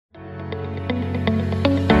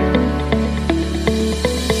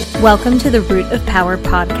Welcome to the Root of Power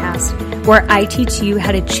podcast, where I teach you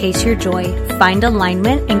how to chase your joy, find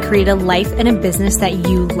alignment, and create a life and a business that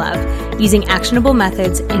you love, using actionable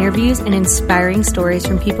methods, interviews, and inspiring stories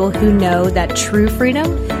from people who know that true freedom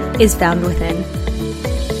is found within.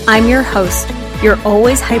 I'm your host, your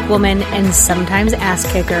always hype woman and sometimes ass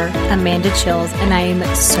kicker, Amanda Chills, and I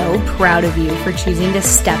am so proud of you for choosing to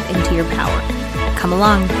step into your power. Come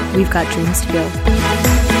along, we've got dreams to build.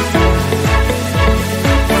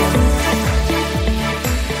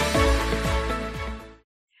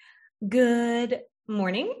 Good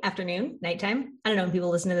morning, afternoon, nighttime. I don't know when people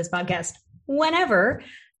listen to this podcast. Whenever,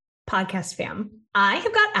 podcast fam. I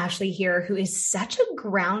have got Ashleigh here, who is such a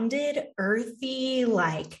grounded, earthy,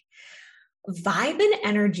 vibe and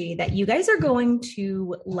energy that you guys are going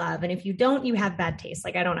to love. And if you don't, you have bad taste.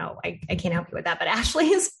 I don't know. I can't help you with that. But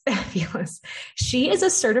Ashleigh is fabulous. She is a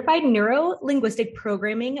certified neuro-linguistic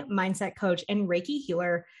programming mindset coach and Reiki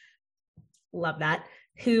healer. Love that.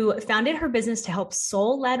 Who founded her business to help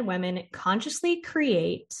soul-led women consciously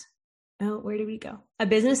create, where did we go? A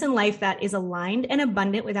business and life that is aligned and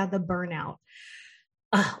abundant without the burnout.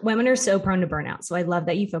 Women are so prone to burnout. So I love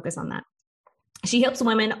that you focus on that. She helps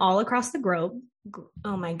women all across the globe.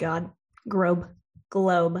 Oh my God. Globe.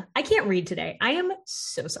 I can't read today. I am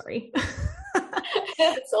so sorry.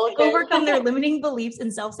 Overcome their limiting beliefs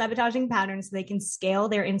and self-sabotaging patterns so they can scale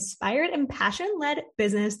their inspired and passion-led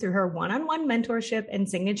business through her one-on-one mentorship and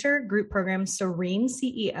signature group program, Serene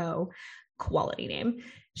CEO, quality name.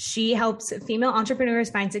 She helps female entrepreneurs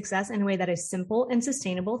find success in a way that is simple and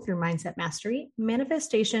sustainable through mindset mastery,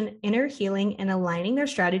 manifestation, inner healing, and aligning their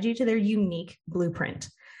strategy to their unique blueprint.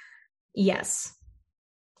 Yes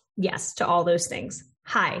to all those things.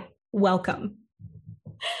 Hi, welcome.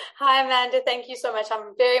 Hi, Amanda. Thank you so much.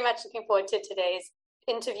 I'm very much looking forward to today's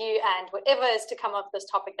interview and whatever is to come of this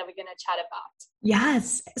topic that we're going to chat about.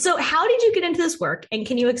 Yes. So how did you get into this work? And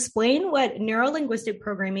can you explain what neuro-linguistic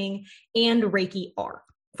programming and Reiki are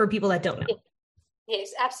for people that don't know?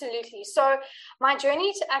 Yes, absolutely. So my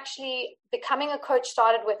journey to actually becoming a coach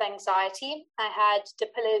started with anxiety. I had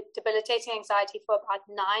debilitating anxiety for about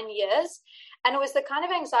 9 years. And it was the kind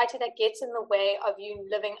of anxiety that gets in the way of you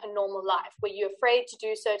living a normal life, where you're afraid to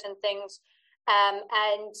do certain things.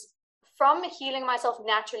 And from healing myself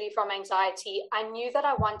naturally from anxiety, I knew that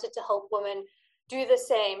I wanted to help women do the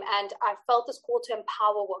same. And I felt this call to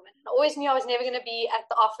empower women. I always knew I was never going to be at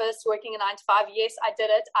the office working a 9 to 5. Yes, I did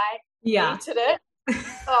it. I hated it.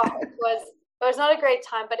 It was not a great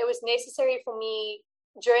time, but it was necessary for me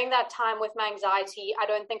during that time with my anxiety. I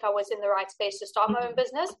don't think I was in the right space to start my own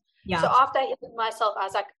business. Yeah. So after I healed myself, I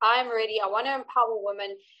was like, I'm ready. I want to empower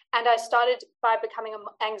women. And I started by becoming an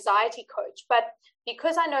anxiety coach. But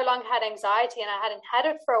because I no longer had anxiety and I hadn't had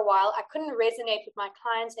it for a while, I couldn't resonate with my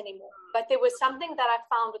clients anymore. But there was something that I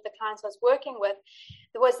found with the clients I was working with,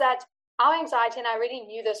 was that our anxiety, and I already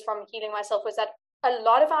knew this from healing myself, was that a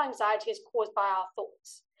lot of our anxiety is caused by our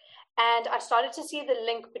thoughts. And I started to see the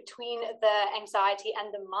link between the anxiety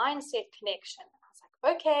and the mindset connection. I was like,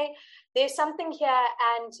 okay, there's something here.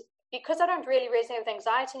 And because I don't really resonate with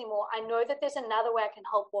anxiety anymore, I know that there's another way I can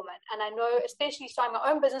help women. And I know, especially starting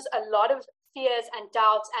my own business, a lot of fears and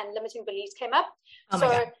doubts and limiting beliefs came up.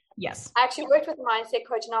 Yes. I actually worked with a mindset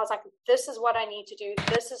coach and I was like, this is what I need to do.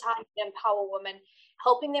 This is how I can empower women,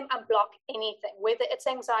 helping them unblock anything, whether it's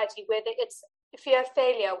anxiety, whether it's fear of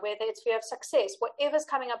failure, whether it's fear of success, whatever's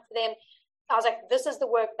coming up for them. I was like, this is the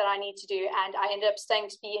work that I need to do. And I ended up studying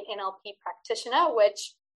to be an NLP practitioner,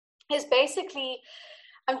 which is basically,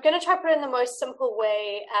 I'm going to try to put it in the most simple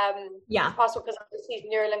way possible, because obviously it's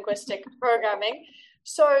neuro-linguistic programming.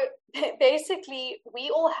 So basically, we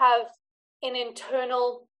all have an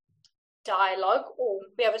internal dialogue, or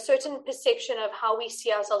we have a certain perception of how we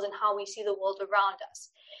see ourselves and how we see the world around us.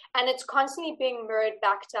 And it's constantly being mirrored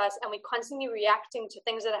back to us, and we're constantly reacting to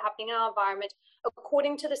things that are happening in our environment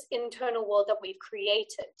according to this internal world that we've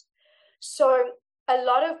created. So a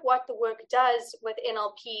lot of what the work does with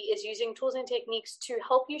NLP is using tools and techniques to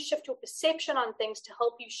help you shift your perception on things, to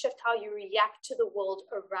help you shift how you react to the world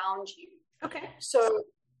around you. Okay. So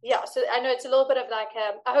I know it's a little bit of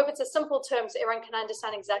I hope it's a simple term so everyone can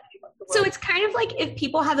understand exactly what the word. So it's kind of like if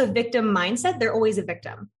people have a victim mindset, they're always a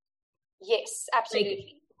victim. Yes,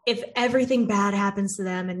 absolutely. If everything bad happens to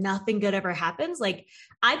them and nothing good ever happens,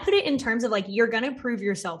 I put it in terms of you're going to prove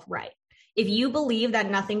yourself right. If you believe that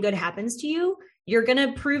nothing good happens to you, you're going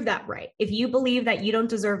to prove that right. If you believe that you don't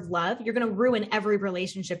deserve love, you're going to ruin every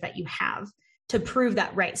relationship that you have to prove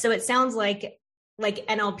that right. So it sounds like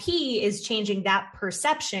NLP is changing that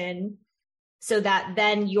perception so that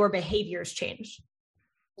then your behaviors change.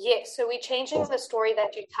 Yes. So we're changing the story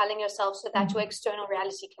that you're telling yourself so that your external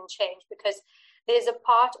reality can change, because there's a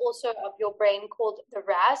part also of your brain called the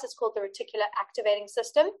RAS. It's called the reticular activating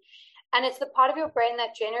system. And it's the part of your brain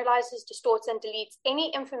that generalizes, distorts, and deletes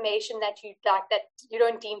any information that you like that you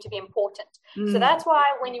don't deem to be important. So that's why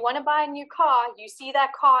when you want to buy a new car, you see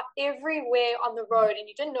that car everywhere on the road and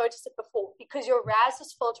you didn't notice it before, because your RAS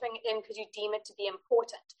is filtering it in because you deem it to be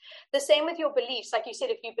important. The same with your beliefs. Like you said,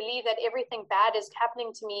 if you believe that everything bad is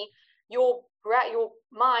happening to me, your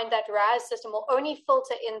mind, that RAS system, will only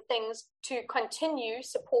filter in things to continue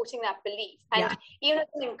supporting that belief. And even if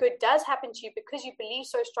something good does happen to you, because you believe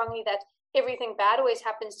so strongly that everything bad always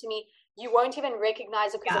happens to me, you won't even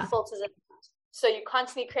recognize it because it filters it out. So you're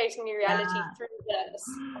constantly creating new reality through this.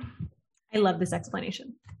 I love this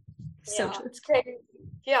explanation. So true. It's crazy.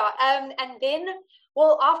 Yeah. And then,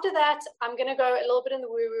 well, after that, I'm going to go a little bit in the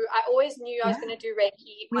woo-woo. I always knew I was going to do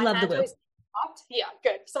Reiki. We love the woo. Hot. Yeah,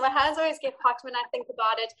 good. So my hands always get hot when I think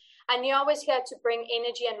about it. I knew I was here to bring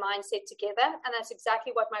energy and mindset together. And that's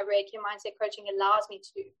exactly what my Reiki and mindset coaching allows me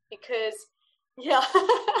to do. Because,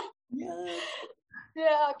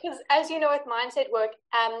 because as you know, with mindset work,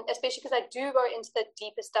 especially because I do go into the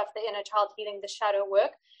deeper stuff, the inner child healing, the shadow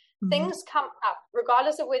work, things come up,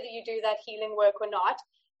 regardless of whether you do that healing work or not.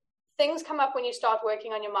 Things come up when you start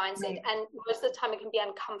working on your mindset, and most of the time it can be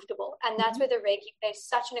uncomfortable. And that's where the Reiki plays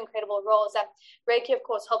such an incredible role. Is that Reiki, of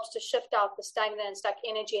course, helps to shift out the stagnant and stuck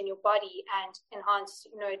energy in your body and enhance,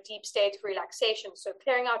 a deep state of relaxation. So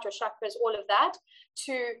clearing out your chakras, all of that,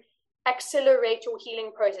 to accelerate your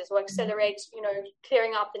healing process, or accelerate,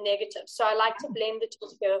 clearing out the negatives. So I like to blend the two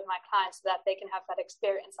together with my clients so that they can have that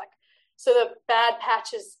experience. So the bad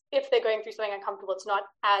patches, if they're going through something uncomfortable, it's not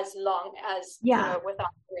as long as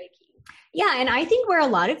without Reiki. Yeah. And I think where a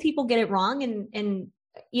lot of people get it wrong, and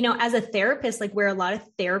as a therapist, like where a lot of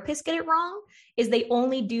therapists get it wrong, is they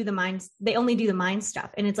only do the mind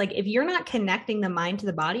stuff. And it's like, if you're not connecting the mind to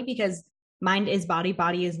the body, because mind is body,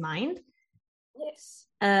 body is mind. Yes.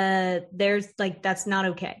 There's that's not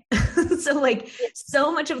okay. So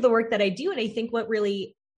so much of the work that I do, and I think what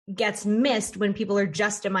really gets missed when people are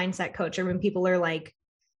just a mindset coach, or when people are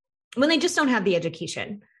when they just don't have the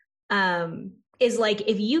education, is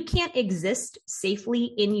if you can't exist safely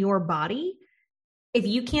in your body, if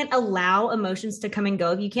you can't allow emotions to come and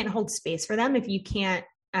go, if you can't hold space for them, if you can't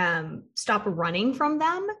stop running from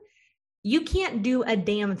them, you can't do a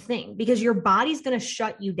damn thing, because your body's going to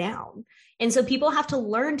shut you down. And so people have to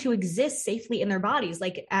learn to exist safely in their bodies.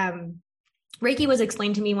 Reiki was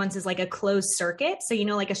explained to me once as a closed circuit. So,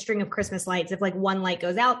 a string of Christmas lights, if one light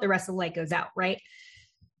goes out, the rest of the light goes out. Right.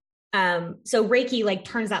 So Reiki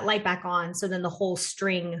turns that light back on. So then the whole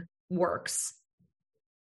string works.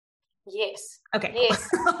 Yes. Okay. Yes.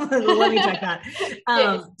 Let me check that.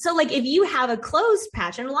 So if you have a closed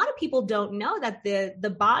patch, and a lot of people don't know that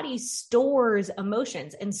the body stores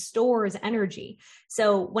emotions and stores energy.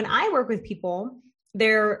 So when I work with people,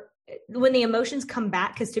 when the emotions come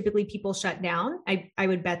back, because typically people shut down, I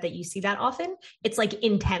would bet that you see that often. It's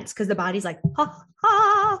intense, because the body's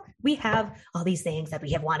we have all these things that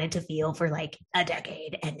we have wanted to feel for a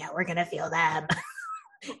decade, and now we're going to feel them.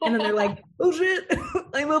 And then they're oh shit,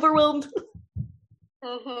 I'm overwhelmed.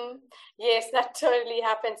 Mm-hmm. Yes, that totally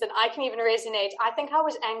happens. And I can even resonate. I think I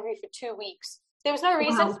was angry for 2 weeks. There was no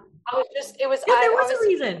reason. Wow. There was a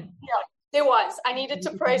reason. Yeah, there was. I needed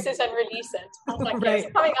to process and release it. I was right.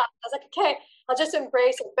 It's coming up. I was okay, I'll just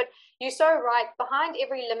embrace it. But you're so right. Behind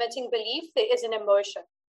every limiting belief, there is an emotion.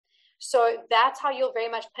 So that's how you'll very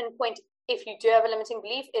much pinpoint if you do have a limiting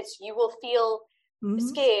belief. You will feel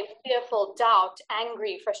scared, fearful, doubt,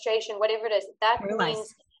 angry, frustration, whatever it is. That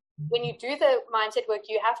means when you do the mindset work,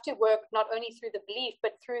 you have to work not only through the belief,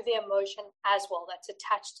 but through the emotion as well that's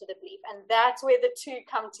attached to the belief. And that's where the two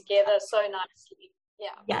come together so nicely. Yeah.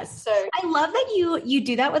 Yes. So I love that you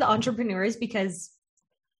do that with entrepreneurs, because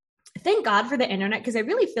thank God for the internet, because I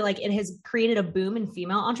really feel it has created a boom in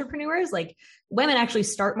female entrepreneurs. Women actually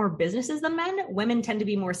start more businesses than men. Women tend to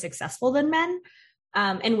be more successful than men.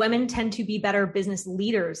 And women tend to be better business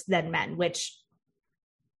leaders than men, which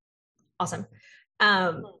awesome.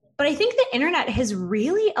 But I think the internet has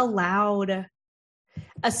really allowed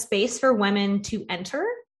a space for women to enter.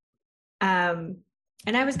 And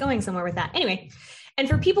I was going somewhere with that. Anyway, and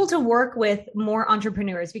for people to work with more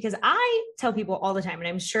entrepreneurs, because I tell people all the time, and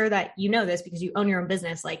I'm sure that you know this because you own your own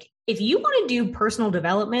business, if you want to do personal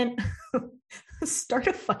development, start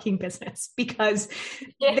a fucking business, because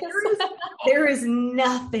there is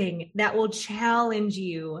nothing that will challenge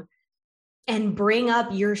you and bring up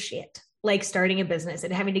your shit like starting a business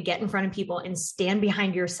and having to get in front of people and stand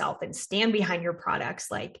behind yourself and stand behind your products.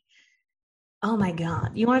 Oh my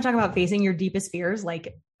God. You want to talk about facing your deepest fears?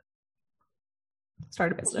 Like,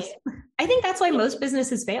 start a business. Yeah. I think that's why most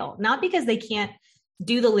businesses fail, not because they can't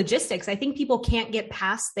do the logistics. I think people can't get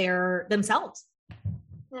past themselves.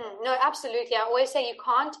 No, absolutely. I always say you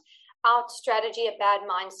can't out strategy a bad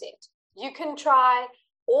mindset. You can try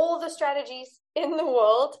all the strategies in the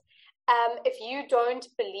world. If you don't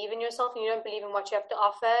believe in yourself and you don't believe in what you have to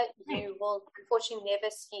offer, you will unfortunately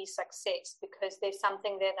never see success because there's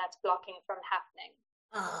something there that's blocking it from happening.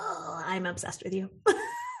 Oh, I'm obsessed with you.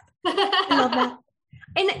 I love that.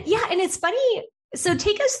 And yeah, and it's funny. So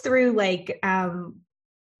take us through like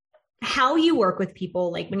how you work with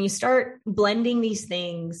people, like when you start blending these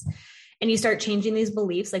things and you start changing these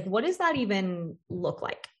beliefs, like what does that even look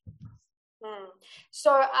like? So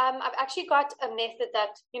I've actually got a method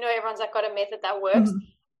that, everyone's like got a method that works. Mm-hmm.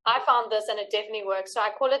 I found this and it definitely works. So I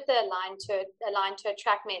call it the align to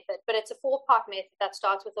attract method, but it's a 4-part method that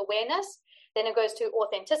starts with awareness. Then it goes to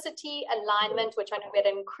authenticity, alignment, which I know we had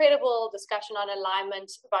an incredible discussion on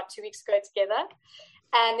alignment about 2 weeks ago together.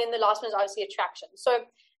 And then the last one is obviously attraction. So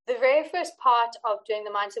the very first part of doing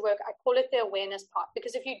the mindset work, I call it the awareness part,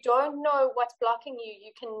 because if you don't know what's blocking you,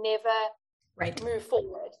 you can never move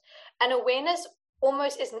forward. And awareness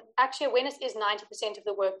is 90% of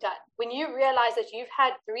the work done. When you realize that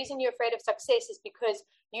the reason you're afraid of success is because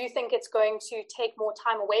you think it's going to take more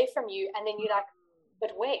time away from you. And then you're like,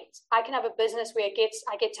 but wait, I can have a business where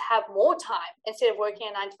I get to have more time instead of working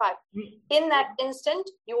a 9 to 5. In that instant,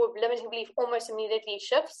 your limiting belief almost immediately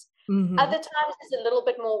shifts. Mm-hmm. Other times there's a little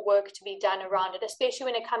bit more work to be done around it, especially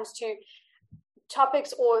when it comes to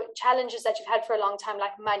topics or challenges that you've had for a long time,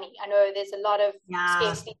 like money. I know there's a lot of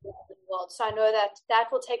scarcity in the world. So I know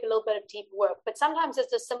that will take a little bit of deep work, but sometimes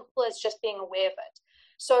it's as simple as just being aware of it.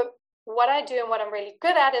 So what I do and what I'm really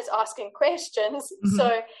good at is asking questions. Mm-hmm.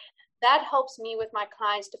 So that helps me with my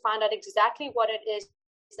clients to find out exactly what it is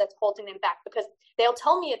that's holding them back, because they'll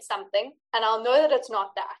tell me it's something and I'll know that it's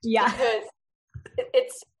not that. Yeah. Because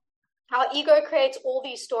it's our ego creates all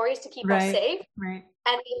these stories to keep us safe. Right.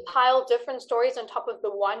 And we pile different stories on top of the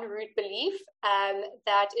one root belief.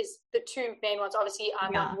 That is the 2 main ones. Obviously,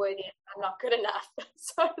 I'm not worthy, I'm not good enough.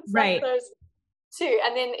 So it's like those 2.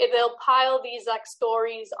 And then they'll pile these like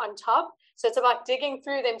stories on top. So it's about digging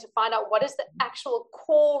through them to find out what is the actual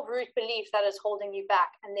core root belief that is holding you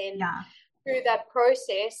back. And then through that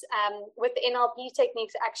process, with the NLP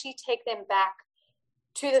techniques, actually take them back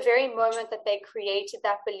to the very moment that they created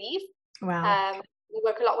that belief. Wow. We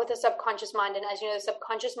work a lot with the subconscious mind. And as you know, the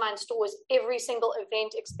subconscious mind stores every single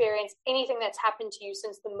event, experience, anything that's happened to you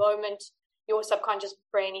since the moment your subconscious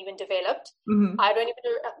brain even developed. Mm-hmm. I don't even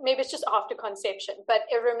know, maybe it's just after conception, but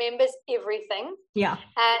it remembers everything. Yeah.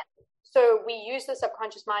 And so we use the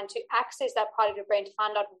subconscious mind to access that part of your brain to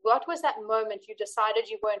find out what was that moment you decided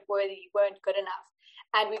you weren't worthy, you weren't good enough.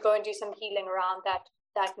 And we go and do some healing around that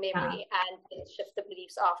memory and then shift the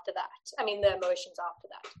beliefs after that. I mean, the emotions after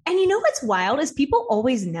that. And you know what's wild is people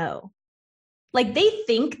always know. Like they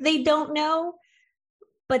think they don't know,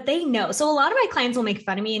 but they know. So a lot of my clients will make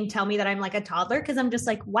fun of me and tell me that I'm like a toddler because I'm just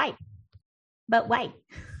like, why? But why?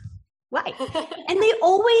 Why? And they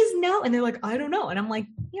always know. And they're like, I don't know. And I'm like,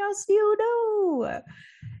 yes, you know.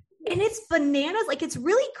 And it's bananas. Like it's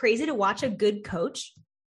really crazy to watch a good coach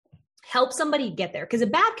help somebody get there, because a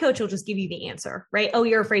bad coach will just give you the answer, right? Oh,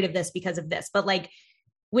 you're afraid of this because of this. But like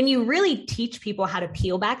when you really teach people how to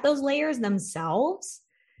peel back those layers themselves,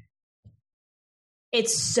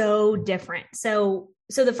 it's so different. So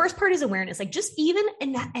the first part is awareness, like just even,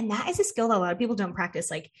 and that is a skill that a lot of people don't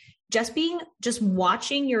practice. Like just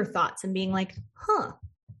watching your thoughts and being like,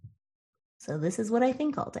 so this is what I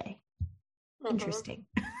think all day. Mm-hmm. Interesting.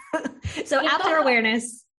 So after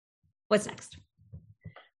awareness, what's next?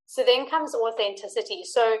 So then comes authenticity.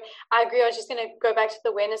 So I agree. I was just going to go back to the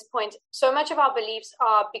awareness point. So much of our beliefs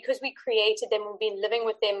are because we created them, we've been living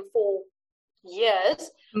with them for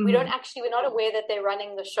years. Mm-hmm. We're not aware that they're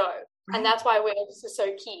running the show. Right. And that's why awareness is so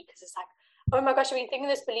key, because it's like, oh my gosh, I've been thinking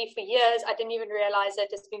this belief for years. I didn't even realize it.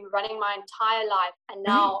 It's been running my entire life. And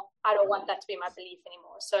now I don't want that to be my belief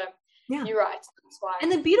anymore. So you're right. That's why.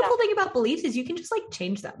 And the beautiful thing about beliefs is you can just like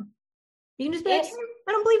change them. You can just be like,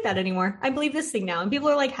 I don't believe that anymore. I believe this thing now. And people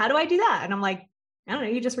are like, how do I do that? And I'm like, I don't know.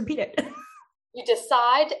 You just repeat it. You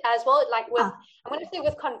decide as well, like I'm going to say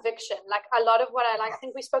with conviction, like a lot of what I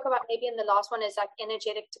think we spoke about maybe in the last one is like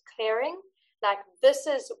energetic declaring, like this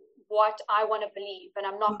is what I want to believe. And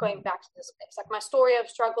I'm not going back to this place. Like my story of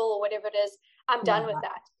struggle or whatever it is, I'm done with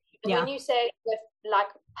that. And when you say with like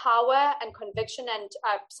power and conviction, and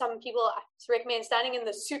some people recommend standing in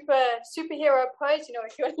the superhero pose,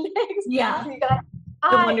 with your legs. Yeah. You got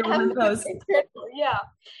I am incredible. Yeah.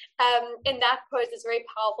 In that pose, it's a very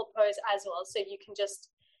powerful pose as well. So you can just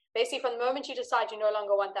basically, from the moment you decide you no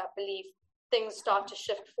longer want that belief, things start to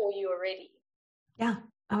shift for you already. Yeah.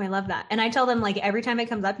 Oh, I love that. And I tell them, like, every time it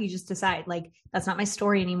comes up, you just decide, like, that's not my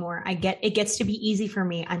story anymore. It gets to be easy for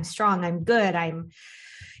me. I'm strong. I'm good. I'm,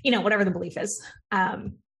 whatever the belief is.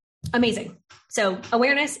 Amazing. So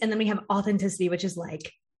awareness. And then we have authenticity, which is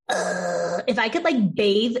like, if I could like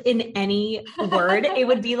bathe in any word, it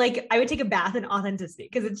would be like, I would take a bath in authenticity.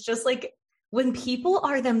 Cause it's just like when people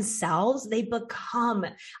are themselves, they become,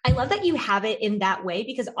 I love that you have it in that way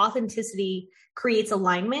because authenticity creates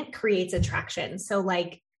alignment, creates attraction. So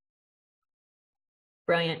like,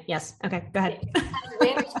 brilliant. Yes. Okay. Go ahead. And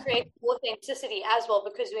awareness creates authenticity as well,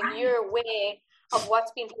 because when you're aware of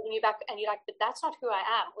what's been holding you back and you're like, but that's not who I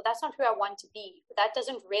am, or that's not who I want to be, that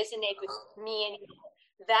doesn't resonate with me anymore.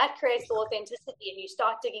 That creates the authenticity, and you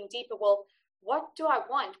start digging deeper. Well, what do I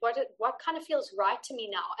want? What kind of feels right to me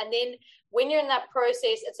now? And then when you're in that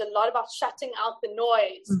process, it's a lot about shutting out the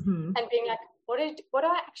noise and being like, what do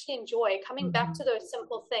I actually enjoy? Coming back to those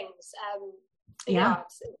simple things.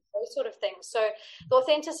 It's those sort of things. So the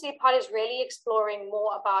authenticity part is really exploring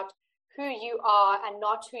more about who you are and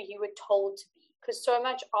not who you were told to be, because so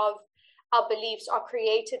much of our beliefs are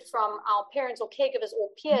created from our parents or caregivers or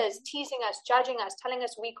peers teasing us, judging us, telling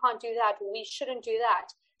us we can't do that, or we shouldn't do that.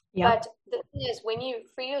 But the thing is, when you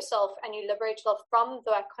free yourself and you liberate yourself from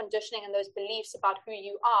that conditioning and those beliefs about who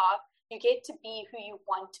you are, you get to be who you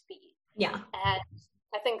want to be. Yeah. And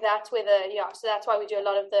I think that's where so that's why we do a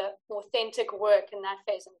lot of the authentic work in that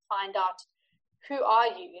phase and find out, who are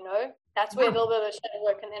you, That's where a little bit of the shadow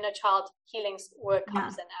work and inner child healing work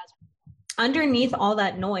comes in as well. Underneath all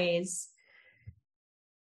that noise,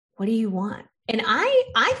 what do you want? And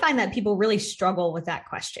I find that people really struggle with that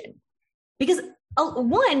question because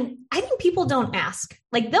one, I think people don't ask.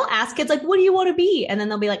 Like they'll ask kids like, what do you want to be? And then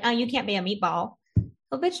they'll be like, oh, you can't be a meatball.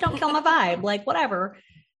 Oh, bitch, don't kill my vibe. Like whatever.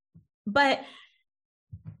 But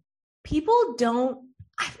people don't,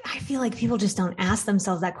 I feel like people just don't ask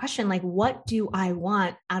themselves that question. Like, what do I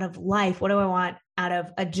want out of life? What do I want out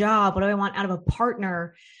of a job? What do I want out of a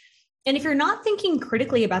partner? And if you're not thinking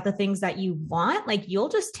critically about the things that you want, like you'll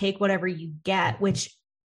just take whatever you get, which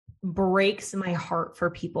breaks my heart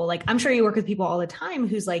for people. Like I'm sure you work with people all the time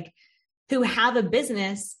who have a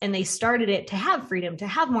business and they started it to have freedom, to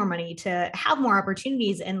have more money, to have more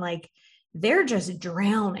opportunities. And like, they're just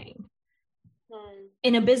drowning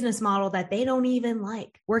in a business model that they don't even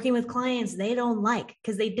like, working with clients they don't like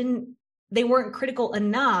because they weren't critical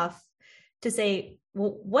enough to say,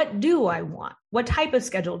 well, what do I want? What type of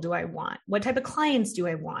schedule do I want? What type of clients do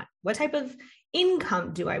I want? What type of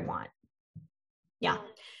income do I want? Yeah.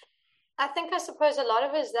 I suppose a lot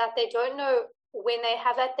of it is that they don't know when they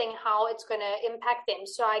have that thing, how it's going to impact them.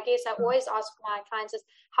 So I guess I always ask my clients is,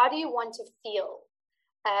 how do you want to feel?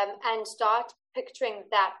 And start picturing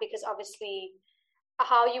that, because obviously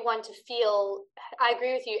how you want to feel, I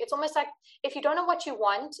agree with you. It's almost like if you don't know what you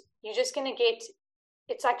want, you're just going to get,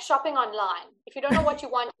 it's like shopping online. If you don't know what you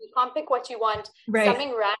want, you can't pick what you want. Right. Something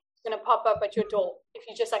random is going to pop up at your door if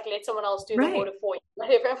you just like let someone else do the order for you,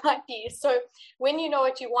 whatever it might be. So when you know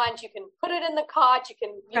what you want, you can put it in the cart, you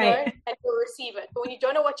can, you know, and you'll receive it. But when you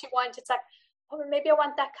don't know what you want, it's like, oh, maybe I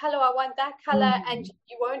want that color, and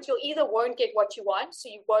you'll either won't get what you want, so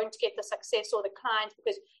you won't get the success or the client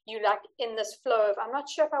because you like in this flow of, I'm not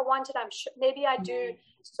sure if I want it, I'm sure, maybe I do.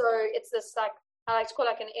 So it's this like, I like to call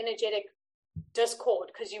like an energetic discord,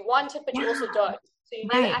 because you want it, but you also don't. So you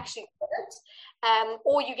never actually get it.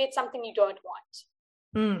 Or you get something you don't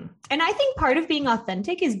want. And I think part of being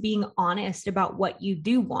authentic is being honest about what you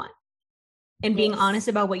do want and being honest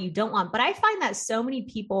about what you don't want. But I find that so many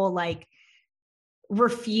people like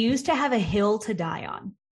refuse to have a hill to die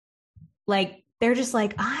on. Like they're just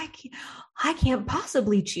like, I can't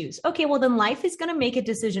possibly choose. Okay, well then life is going to make a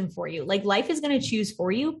decision for you. Like life is going to choose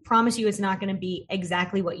for you. Promise you it's not going to be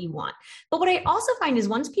exactly what you want. But what I also find is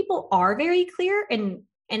once people are very clear, and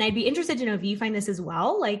I'd be interested to know if you find this as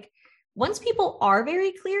well, like once people are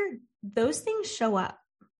very clear, those things show up.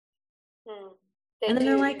 And then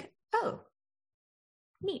they're like, oh,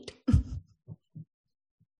 neat.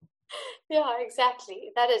 Yeah,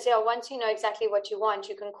 exactly. That is, once you know exactly what you want,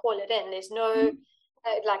 you can call it in. There's no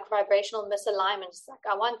like vibrational misalignment. It's like,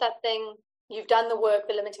 I want that thing. You've done the work,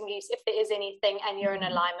 the limiting beliefs, if there is anything, and you're in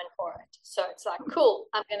alignment for it. So it's like, cool,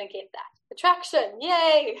 I'm going to get that. Attraction,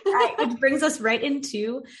 yay. Right, which brings us right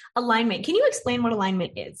into alignment. Can you explain what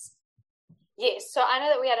alignment is? Yes. So I know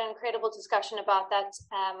that we had an incredible discussion about that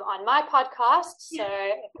on my podcast. So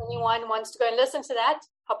if anyone wants to go and listen to that,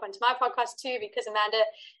 hop onto my podcast too, because Amanda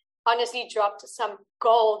honestly dropped some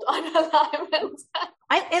gold on alignment.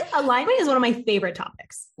 Alignment is one of my favorite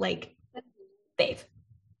topics, like fave.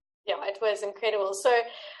 Yeah, it was incredible. So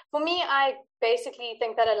for me, I basically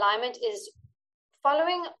think that alignment is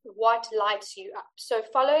following what lights you up. So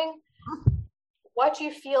following what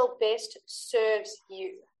you feel best serves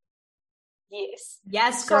you. Yes.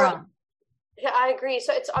 Yes, girl. So, yeah, I agree.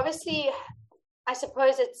 So it's obviously, I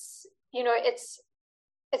suppose it's,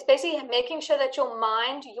 it's basically making sure that your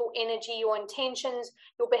mind, your energy, your intentions,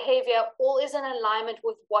 your behavior, all is in alignment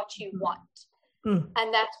with what you want. And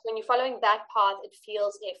that's when you're following that path, it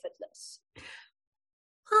feels effortless.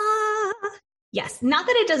 Yes. Not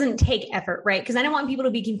that it doesn't take effort, right? Because I don't want people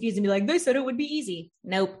to be confused and be like, they said it would be easy.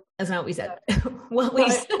 Nope. That's not what we said. What we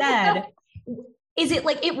said is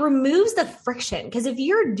it removes the friction. Because if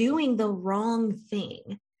you're doing the wrong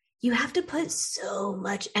thing, you have to put so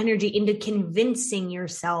much energy into convincing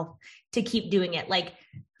yourself to keep doing it. Like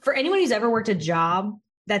for anyone who's ever worked a job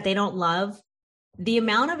that they don't love, the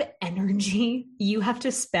amount of energy you have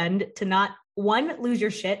to spend to not, one, lose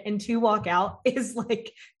your shit, and two, walk out is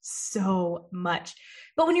like so much.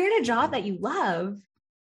 But when you're in a job that you love,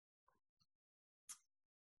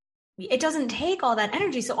 it doesn't take all that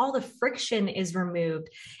energy. So all the friction is removed.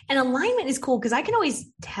 And alignment is cool because I can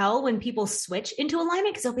always tell when people switch into alignment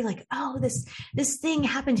because they'll be like, oh, this thing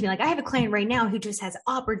happened to me. Like I have a client right now who just has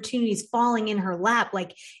opportunities falling in her lap,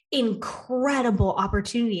 like incredible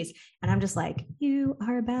opportunities. And I'm just like, you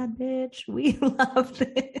are a bad bitch. We love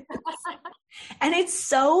this. And it's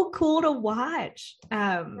so cool to watch.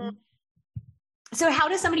 So how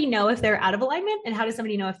does somebody know if they're out of alignment and how does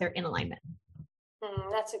somebody know if they're in alignment?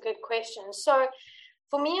 That's a good question. So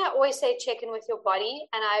for me, I always say check in with your body.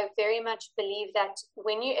 And I very much believe that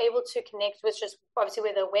when you're able to connect, which is obviously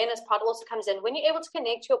where the awareness part also comes in, when you're able to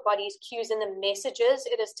connect your body's cues and the messages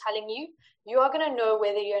it is telling you, you are going to know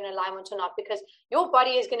whether you're in alignment or not, because your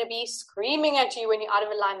body is going to be screaming at you when you're out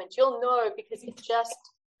of alignment. You'll know because it just,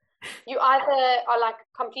 you either are like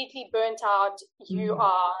completely burnt out. You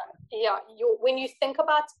are, when you think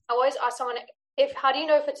about, I always ask someone, how do you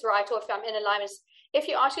know if it's right or if I'm in alignment? If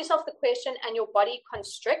you ask yourself the question and your body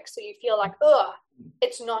constricts, so you feel like,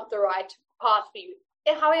 it's not the right path for you.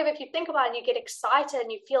 However, if you think about it and you get excited and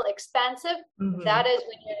you feel expansive, that is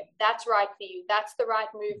when that's right for you. That's the right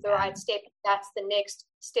move, the right step. That's the next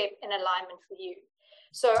step in alignment for you.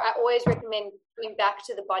 So I always recommend going back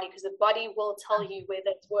to the body because the body will tell you whether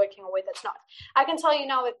it's working or whether it's not. I can tell you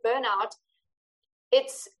now with burnout,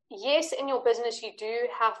 it's yes, in your business, you do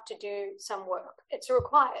have to do some work. It's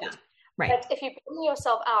required. Yeah, right. But if you burn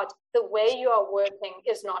yourself out, the way you are working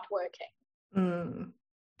is not working.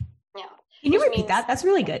 Yeah. Can you repeat that? That's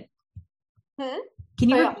really good. Can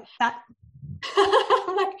you repeat that?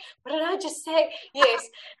 I'm like, what did I just say? Yes.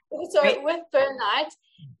 So with burnout,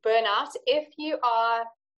 if you are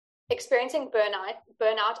experiencing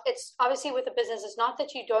burnout, it's obviously with a business, it's not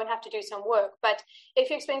that you don't have to do some work, but if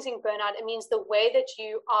you're experiencing burnout, it means the way that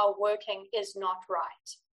you are working is not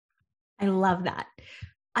right. I love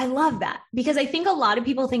that because I think a lot of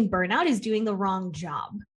people think burnout is doing the wrong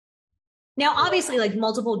job. Now, obviously, like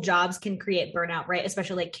multiple jobs can create burnout, right?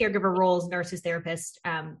 Especially like caregiver roles, nurses, therapists,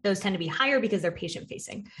 those tend to be higher because they're patient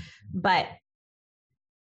facing. But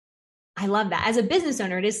I love that. As a business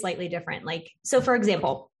owner, it is slightly different. Like, so for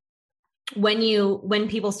example, when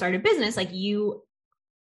people start a business, like you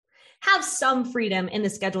have some freedom in the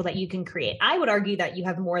schedule that you can create. I would argue that you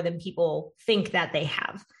have more than people think that they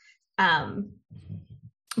have.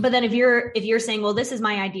 But then if you're saying, well, this is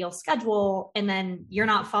my ideal schedule, and then you're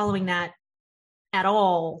not following that at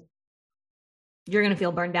all, you're going to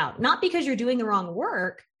feel burned out. Not because you're doing the wrong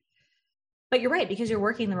work, but you're right, because you're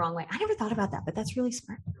working the wrong way. I never thought about that, but that's really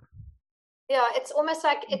smart. Yeah, it's almost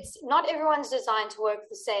like it's not everyone's designed to work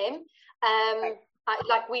the same.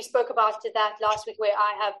 Like we spoke about that last week, where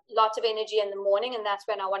I have lots of energy in the morning, and that's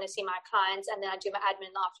when I want to see my clients, and then I do my admin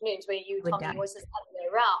in the afternoons, where you told me was this other way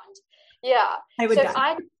around. Yeah. So if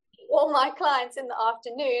I all my clients in the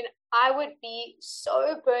afternoon, I would be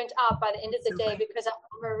so burnt out by the end of the day because I'm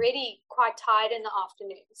already quite tired in the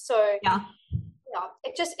afternoon. So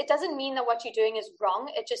it doesn't mean that what you're doing is wrong.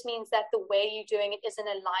 It just means that the way you're doing it isn't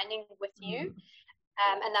aligning with you.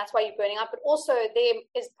 And that's why you're burning out. But also there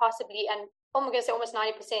is possibly, and I'm going to say almost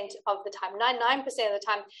 90% of the time, 99% of the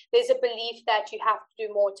time, there's a belief that you have to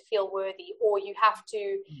do more to feel worthy, or you have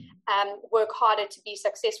to work harder to be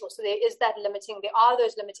successful. So there are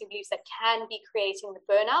those limiting beliefs that can be creating the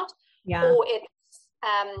burnout,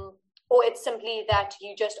 or it's simply that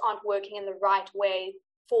you just aren't working in the right way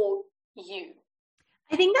for you.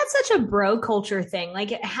 I think that's such a bro culture thing.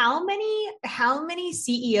 Like how many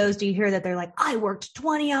CEOs do you hear that they're like, I worked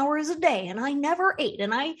 20 hours a day and I never ate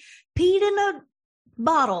and I peed in a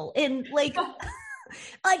bottle and like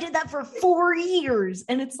I did that for 4 years.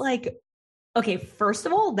 And it's like, okay, first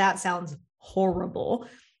of all, that sounds horrible.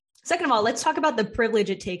 Second of all, let's talk about the privilege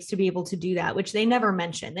it takes to be able to do that, which they never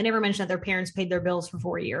mention. They never mention that their parents paid their bills for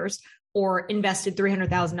 4 years or invested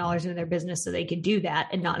 $300,000 into their business so they could do that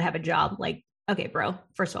and not have a job. Like, okay, bro,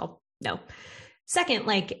 first of all, no. Second,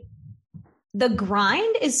 like the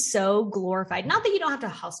grind is so glorified. Not that you don't have to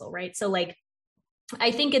hustle, right? So like,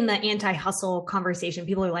 I think in the anti-hustle conversation,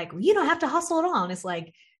 people are like, well, you don't have to hustle at all. And it's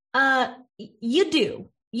like, you do,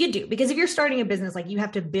 because if you're starting a business, like you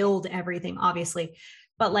have to build everything, obviously.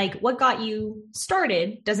 But like what got you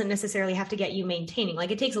started doesn't necessarily have to get you maintaining.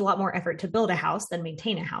 Like it takes a lot more effort to build a house than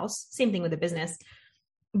maintain a house. Same thing with a business.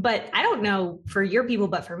 But I don't know for your people,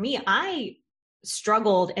 but for me, I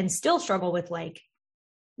struggled and still struggle with like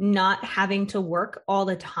not having to work all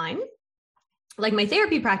the time. Like my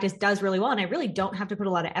therapy practice does really well and I really don't have to put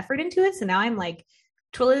a lot of effort into it. So now I'm like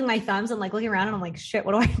twiddling my thumbs and like looking around and I'm like, shit,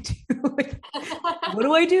 what do I do? What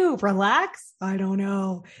do I do? Relax? I don't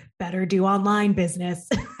know. Better do online business.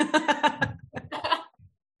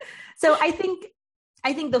 So I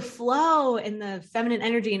think the flow and the feminine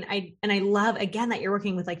energy and I love again that you're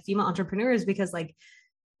working with like female entrepreneurs because like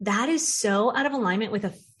that is so out of alignment with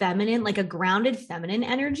a feminine, like a grounded feminine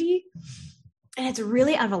energy. And it's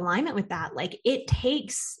really out of alignment with that. Like it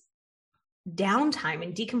takes downtime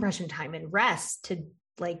and decompression time and rest to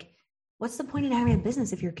like, what's the point in having a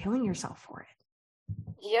business if you're killing yourself for it?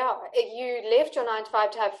 Yeah, you left your 9 to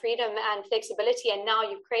 5 to have freedom and flexibility. And now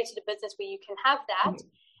you've created a business where you can have that.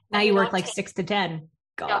 Now you work like 6 to 10.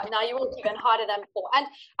 God. Yeah, now you work even harder than before. And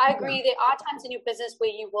I agree, there are times in your business where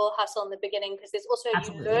you will hustle in the beginning because there's also,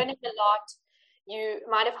 you learning a lot. You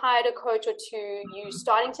might have hired a coach or two. You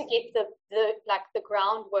starting to get the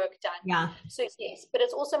groundwork done. Yeah. So yes, but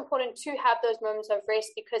it's also important to have those moments of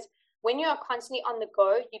rest because when you are constantly on the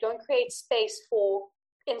go, you don't create space for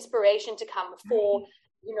inspiration to come, for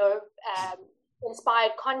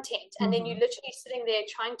inspired content. And then you're literally sitting there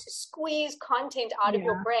trying to squeeze content out of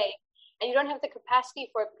your brain. And you don't have the capacity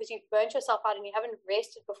for it because you've burnt yourself out and you haven't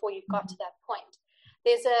rested before you've got to that point.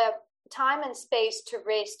 There's a time and space to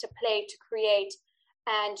rest, to play, to create,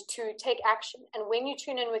 and to take action. And when you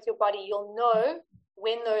tune in with your body, you'll know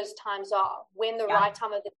when those times are, when the right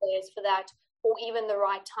time of the day is for that, or even the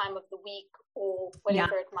right time of the week or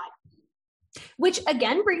whatever it might be. Which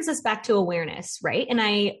again brings us back to awareness, right? And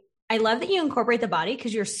I love that you incorporate the body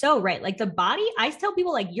because you're so right. Like the body, I tell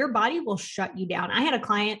people like your body will shut you down. I had a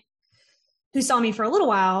client who saw me for a little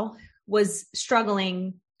while, was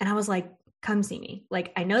struggling. And I was like, come see me.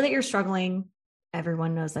 Like, I know that you're struggling.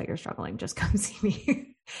 Everyone knows that you're struggling. Just come see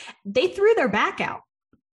me. They threw their back out.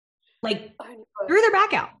 Like threw their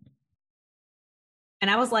back out. And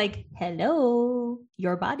I was like, hello,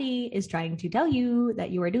 your body is trying to tell you that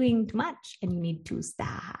you are doing too much and you need to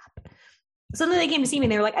stop. So then they came to see me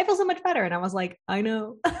and they were like, I feel so much better. And I was like, I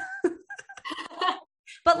know.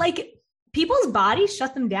 But like, people's bodies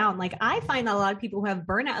shut them down. Like I find that a lot of people who have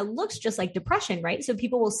burnout, it looks just like depression, right? So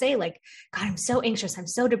people will say like, God, I'm so anxious. I'm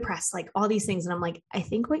so depressed, like all these things. And I'm like, I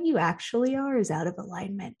think what you actually are is out of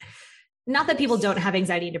alignment. Not that people don't have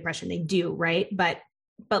anxiety and depression. They do. Right. But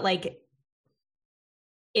like,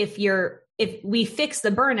 if we fix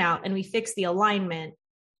the burnout and we fix the alignment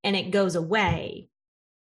and it goes away,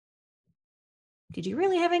 did you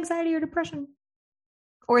really have anxiety or depression?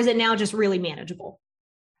 Or is it now just really manageable?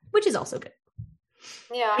 Which is also good.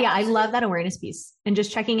 Yeah. I love that awareness piece and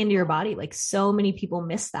just checking into your body. Like so many people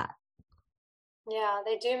miss that. Yeah,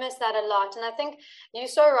 they do miss that a lot. And I think you're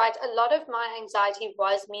so right. A lot of my anxiety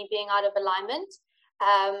was me being out of alignment.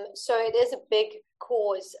 So it is a big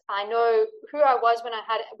cause. I know who I was when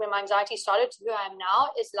my anxiety started to who I am now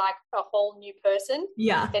is like a whole new person.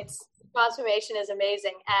 Yeah. Transformation is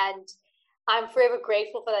amazing. And I'm forever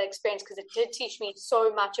grateful for that experience because it did teach me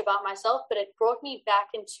so much about myself, but it brought me back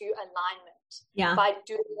into alignment by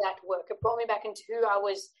doing that work. It brought me back into who I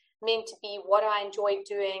was meant to be, what I enjoy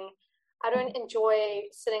doing. I don't enjoy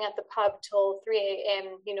sitting at the pub till 3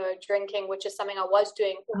 a.m., drinking, which is something I was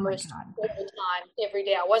doing almost all the time, every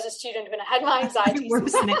day. I was a student when I had my anxiety.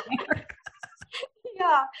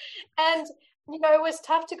 Yeah. And it was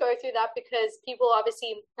tough to go through that because people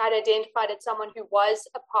obviously had identified as someone who was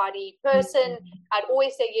a party person. I'd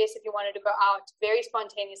always say yes if you wanted to go out, very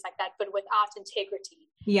spontaneous like that, but without integrity.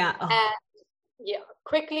 Yeah. And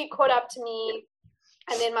quickly caught up to me.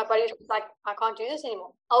 And then my body was like, I can't do this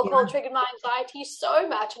anymore. Alcohol triggered my anxiety so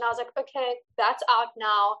much. And I was like, okay, that's out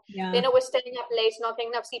now. Yeah. Then it was staying up late, not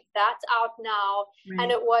getting enough sleep. That's out now. Right.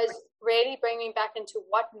 And it was really bringing me back into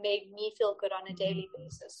what made me feel good on a daily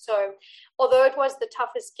basis. So although it was the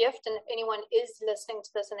toughest gift, and if anyone is listening to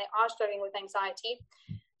this and they are struggling with anxiety,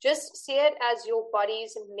 just see it as your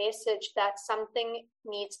body's message that something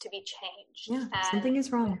needs to be changed. Yeah, something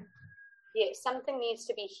is wrong. Yes, something needs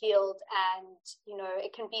to be healed. And,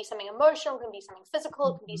 it can be something emotional, it can be something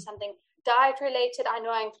physical, it can be something diet related. I know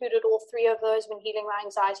I included all three of those when healing my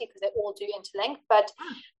anxiety because they all do interlink. But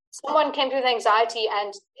someone came through with anxiety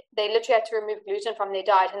and they literally had to remove gluten from their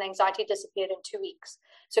diet and the anxiety disappeared in 2 weeks.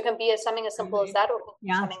 So it can be something as simple as that, or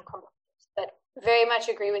something complex. But very much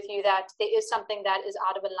agree with you that there is something that is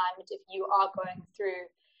out of alignment if you are going through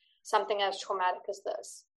something as traumatic as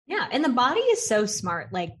this. Yeah. And the body is so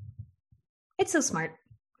smart. Like, it's so smart.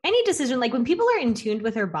 Any decision, like when people are in tune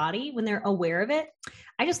with their body, when they're aware of it,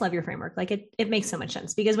 I just love your framework. Like it makes so much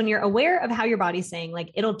sense because when you're aware of how your body's saying,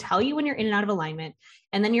 like it'll tell you when you're in and out of alignment,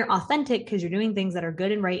 and then you're authentic because you're doing things that are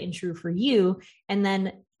good and right and true for you. And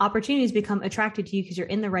then opportunities become attracted to you because you're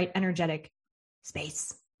in the right energetic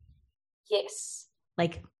space. Yes.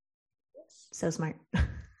 Like so smart.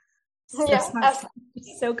 Smart.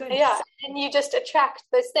 So good. Yeah. And you just attract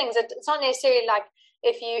those things. It's not necessarily like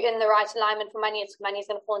if you're in the right alignment for money, money's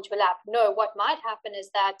going to fall into your lap. No, what might happen is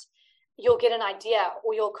that you'll get an idea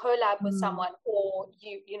or you'll collab with someone, or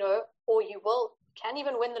or you can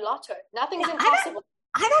even win the lotto. Nothing's impossible.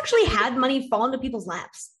 I've actually had money fall into people's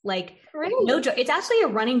laps. Like, really? No joke. It's actually a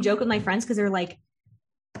running joke with my friends because they're like,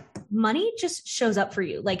 money just shows up for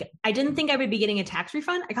you. Like, I didn't think I would be getting a tax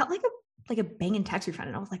refund. I got like a banging tax refund.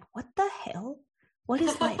 And I was like, what the hell? What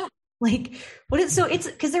is life? Like, it's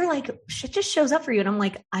because they're like, shit just shows up for you. And I'm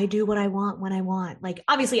like, I do what I want when I want. Like,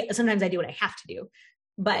 obviously sometimes I do what I have to do,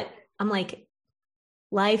 but I'm like,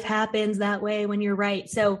 life happens that way when you're right.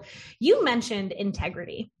 So you mentioned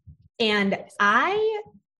integrity, and I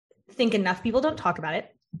think enough people don't talk about it.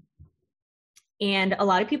 And a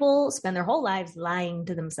lot of people spend their whole lives lying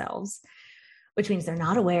to themselves, which means they're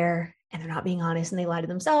not aware and they're not being honest, and they lie to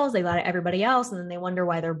themselves, they lie to everybody else. And then they wonder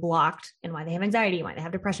why they're blocked and why they have anxiety, why they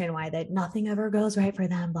have depression, why that nothing ever goes right for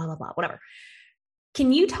them, blah, blah, blah, whatever.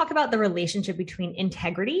 Can you talk about the relationship between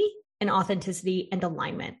integrity and authenticity and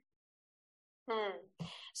alignment?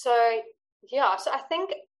 So I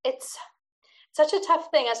think it's such a tough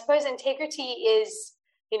thing. I suppose integrity is,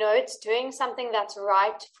 it's doing something that's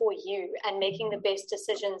right for you and making the best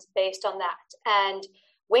decisions based on that. And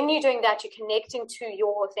when you're doing that, you're connecting to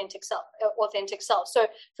your authentic self. So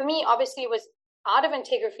for me, obviously, it was out of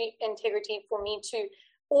integrity for me to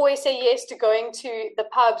always say yes to going to the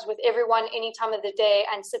pubs with everyone any time of the day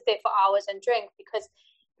and sit there for hours and drink, because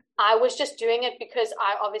I was just doing it because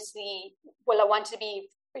I wanted to be,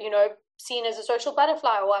 seen as a social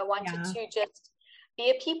butterfly, or I wanted to just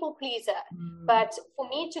be a people pleaser. But for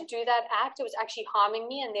me to do that act, it was actually harming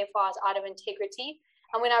me, and therefore I was out of integrity.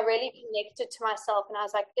 And when I really connected to myself and I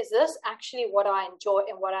was like, is this actually what I enjoy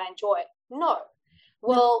and what I enjoy? No.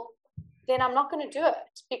 Well, then I'm not going to do it,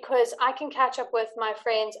 because I can catch up with my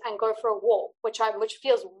friends and go for a walk, which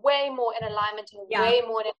feels way more in alignment and way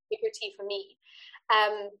more in integrity for me.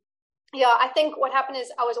 I think what happened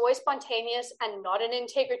is I was always spontaneous and not in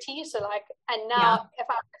integrity. So and now if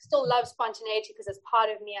I still love spontaneity because it's part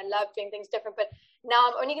of me, I love doing things different, but now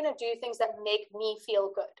I'm only going to do things that make me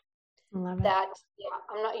feel good. Love it.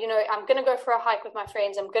 I'm not, I'm going to go for a hike with my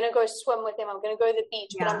friends. I'm going to go swim with them. I'm going to go to the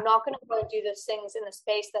beach, but I'm not going to go do those things in the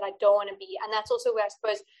space that I don't want to be. And that's also where I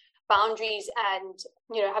suppose boundaries and,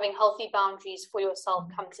 having healthy boundaries for yourself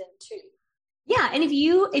comes in too. Yeah. And if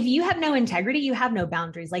you have no integrity, you have no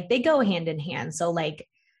boundaries. Like, they go hand in hand. So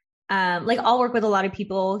I'll work with a lot of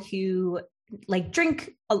people who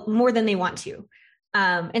drink more than they want to.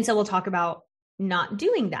 And so we'll talk about not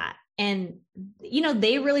doing that. And,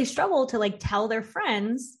 they really struggle to tell their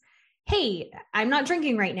friends, hey, I'm not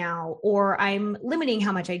drinking right now, or I'm limiting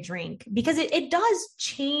how much I drink, because it does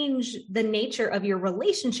change the nature of your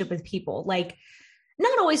relationship with people.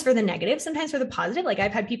 Not always for the negative, sometimes for the positive.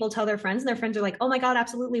 I've had people tell their friends, and their friends are like, oh my God,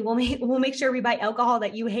 absolutely. We'll make sure we buy alcohol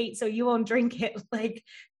that you hate so you won't drink it.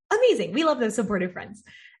 Amazing. We love those supportive friends.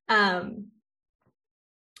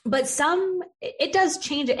 But it does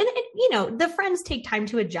change it. And the friends take time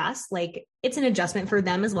to adjust. It's an adjustment for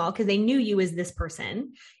them as well, because they knew you as this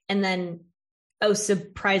person. And then, oh,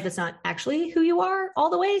 surprise, that's not actually who you are all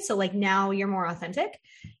the way. So now you're more authentic.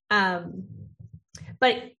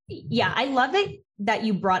 But yeah, I love it that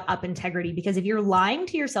you brought up integrity, because if you're lying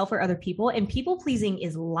to yourself or other people, and people pleasing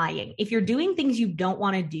is lying. If you're doing things you don't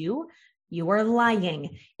want to do, you are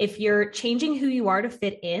lying. If you're changing who you are to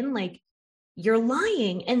fit in, like you're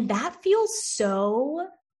lying. And that feels so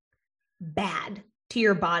bad to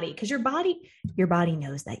your body because your body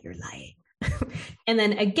knows that you're lying. And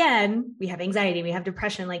then again, we have anxiety, we have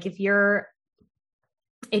depression. Like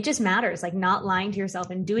it just matters, like not lying to yourself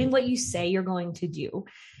and doing what you say you're going to do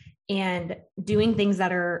and doing things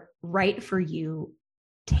that are right for you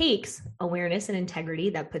takes awareness and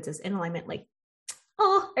integrity that puts us in alignment. Like,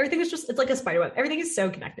 oh, everything is it's like a spider web. Everything is so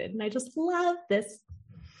connected. And I just love this.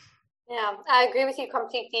 Yeah, I agree with you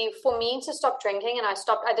completely. For me to stop drinking, and I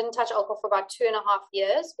didn't touch alcohol for about 2.5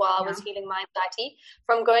 years while I was healing my anxiety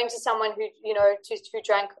from going to someone who, who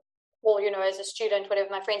drank, or, as a student, whatever,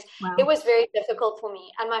 my friends. Wow. It was very difficult for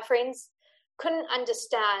me. And my friends couldn't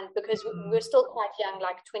understand because we were still quite young,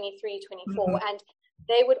 like 23, 24. And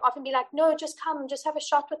they would often be like, no, just come, just have a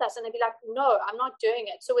shot with us. And I'd be like, no, I'm not doing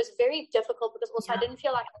it. So it was very difficult because also I didn't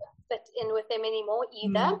feel like I could fit in with them anymore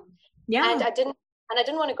either. Yeah. And I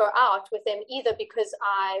didn't want to go out with them either because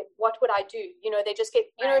what would I do? They just get,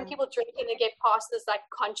 when people drink and they get past this like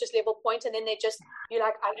conscious level point and then you're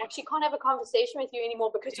like, I actually can't have a conversation with you anymore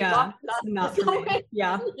because you're not for me.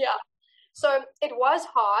 Yeah. Yeah. So it was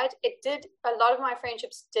hard. A lot of my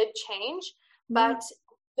friendships did change, but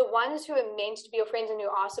the ones who are meant to be your friends and who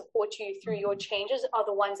are support you through your changes are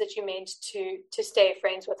the ones that you're meant to stay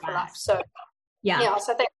friends with for life. So so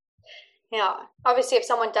I think, obviously if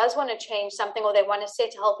someone does want to change something or they want to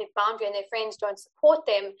set a healthy boundary and their friends don't support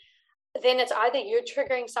them, then it's either you're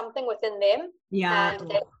triggering something within them and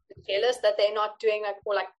they're jealous that they're not doing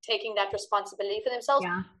taking that responsibility for themselves,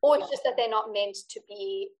 or it's just that they're not meant to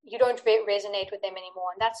be, you don't resonate with them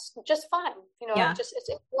anymore. And that's just fine. It's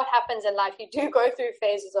what happens in life. You do go through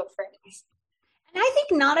phases of friends. And I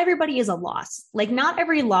think not everybody is a loss. Like not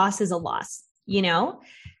every loss is a loss,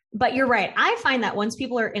 But you're right. I find that once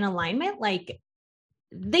people are in alignment, like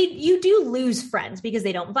you do lose friends because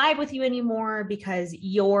they don't vibe with you anymore because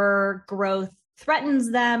your growth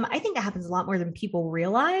threatens them. I think that happens a lot more than people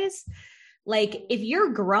realize. Like if you're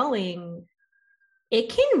growing, it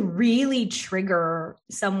can really trigger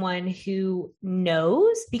someone who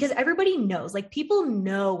knows, because everybody knows, like people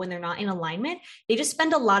know when they're not in alignment. They just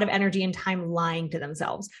spend a lot of energy and time lying to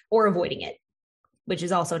themselves or avoiding it, which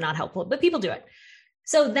is also not helpful, but people do it.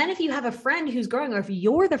 So then if you have a friend who's growing, or if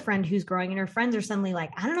you're the friend who's growing and her friends are suddenly like,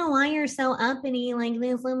 I don't know why you're so uppity like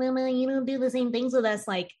this, you don't do the same things with us.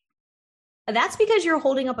 Like, that's because you're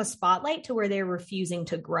holding up a spotlight to where they're refusing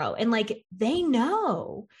to grow. And like, they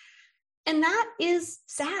know. And that is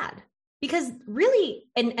sad because really,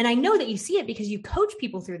 and I know that you see it because you coach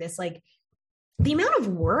people through this, like the amount of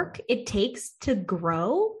work it takes to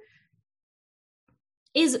grow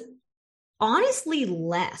is honestly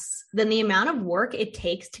less than the amount of work it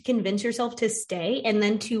takes to convince yourself to stay and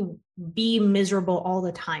then to be miserable all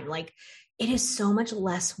the time. Like it is so much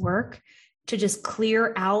less work to just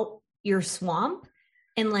clear out your swamp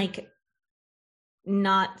and like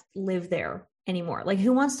not live there anymore. Like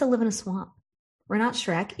who wants to live in a swamp? We're not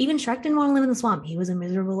Shrek. Even Shrek didn't want to live in the swamp. He was a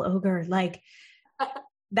miserable ogre. Like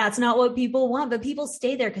that's not what people want, but people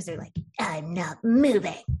stay there because they're like, I'm not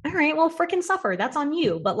moving. All right, well, freaking suffer. That's on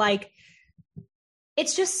you. But like,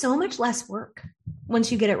 it's just so much less work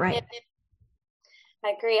once you get it right. Yeah.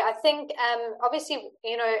 I agree. I think, obviously,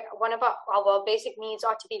 one of our basic needs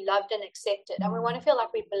are to be loved and accepted, and we want to feel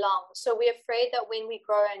like we belong. So we're afraid that when we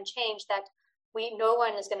grow and change, that no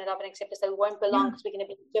one is going to love and accept us, that we won't belong because we're going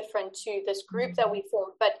to be different to this group that we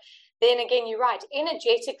formed. But then again, you're right.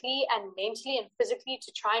 Energetically and mentally and physically,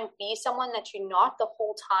 to try and be someone that you're not the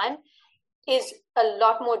whole time is a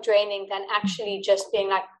lot more draining than actually just being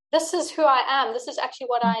like, this is who I am. This is actually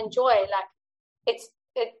what I enjoy. Like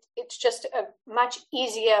it's just a much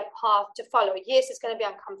easier path to follow. Yes, it's going to be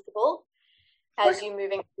uncomfortable as you're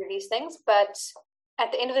moving through these things, but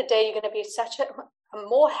at the end of the day, you're going to be such a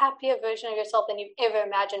more happier version of yourself than you've ever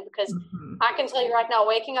imagined. Because I can tell you right now,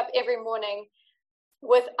 waking up every morning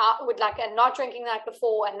with and not drinking the night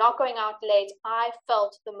before and not going out late, I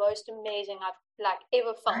felt the most amazing I've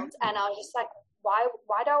ever felt, and I was just like, why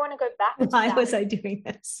do I want to go back? Why was I doing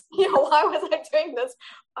this? Why was I doing this?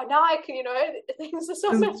 Now I can, things are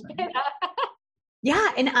so much better. Yeah.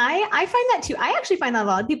 And I find that too. I actually find that a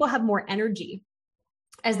lot of people have more energy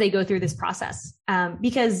as they go through this process,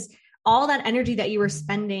 because all that energy that you were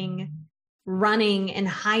spending running and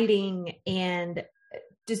hiding and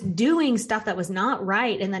just doing stuff that was not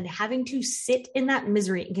right, and then having to sit in that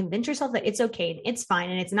misery and convince yourself that it's okay and it's fine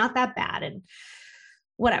and it's not that bad and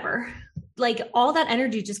whatever, like all that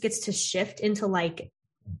energy just gets to shift into like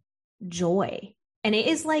joy. And it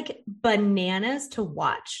is like bananas to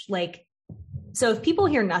watch. Like So if people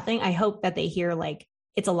hear nothing, I hope that they hear like,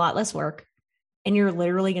 it's a lot less work and you're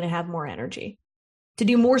literally going to have more energy to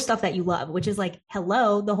do more stuff that you love, which is like,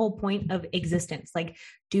 hello, the whole point of existence. Like,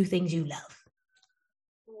 do things you love.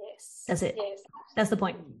 Yes. That's it. Yes. That's the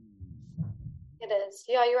point. It is.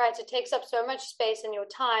 Yeah, you're right. It takes up so much space in your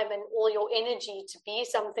time and all your energy to be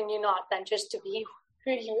something you're not than just to be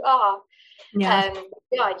who you are. Yeah.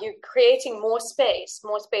 You're creating more space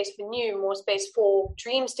for new, more space for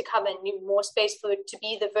dreams to come in, more space for to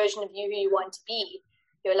be the version of you who you want to be.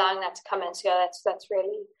 You're allowing that to come in. So yeah, that's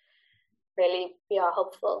really, really,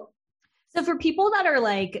 helpful. So for people that are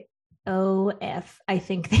like, I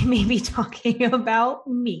think they may be talking about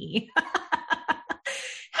me.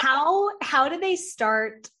 How do they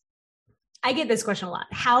start? I get this question a lot.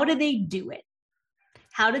 How do they do it?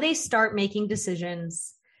 How do they start making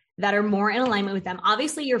decisions that are more in alignment with them?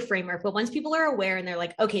 Obviously your framework, but once people are aware and they're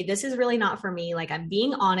like, okay, this is really not for me. Like I'm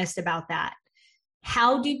being honest about that.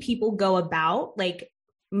 How do people go about like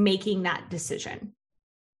making that decision?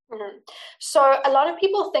 Mm-hmm. So a lot of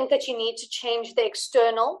people think that you need to change the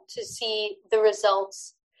external to see the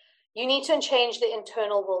results. You need to change the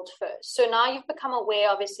internal world first. So now you've become aware,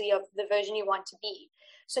 obviously, of the version you want to be.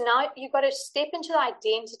 So now you've got to step into the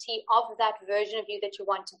identity of that version of you that you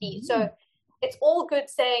want to be. So it's all good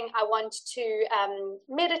saying, I want to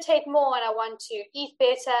meditate more and I want to eat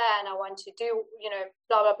better and I want to do,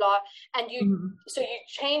 blah, blah, blah. And so you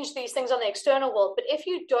change these things on the external world. But if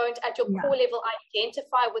you don't at your core level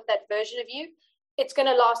identify with that version of you, it's going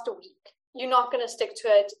to last a week. You're not going to stick to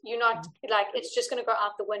it. You're not like, it's just going to go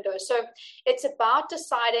out the window. So it's about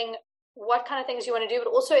deciding what kind of things you want to do, but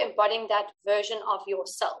also embodying that version of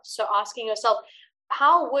yourself. So asking yourself,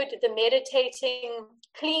 how would the meditating,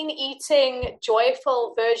 clean eating,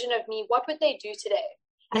 joyful version of me, what would they do today?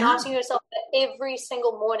 And asking yourself that every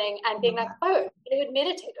single morning and being like, oh, they would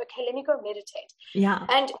meditate. Okay, let me go meditate. Yeah.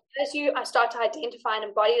 And as you start to identify and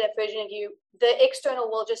embody that version of you, the external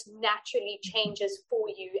world just naturally changes for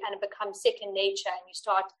you and it becomes second nature and you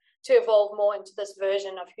start to evolve more into this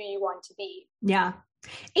version of who you want to be. Yeah.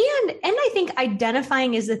 And I think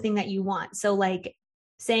identifying is the thing that you want. So like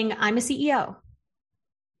saying, I'm a CEO.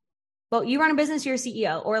 Well, you run a business, you're a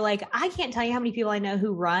CEO. Or like, I can't tell you how many people I know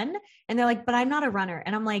who run and they're like, but I'm not a runner.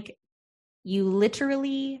 And I'm like, you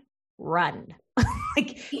literally run.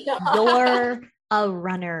 Like you're a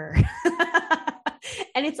runner.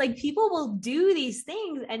 And it's like, people will do these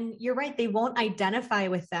things and you're right. They won't identify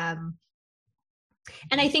with them.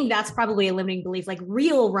 And I think that's probably a limiting belief. Like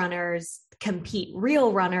real runners compete.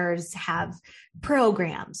 Real runners have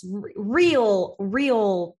programs,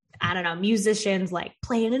 real, I don't know, musicians like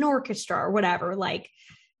play in an orchestra or whatever, like,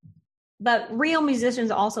 but real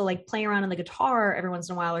musicians also like play around on the guitar every once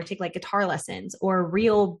in a while or take like guitar lessons, or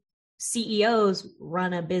real CEOs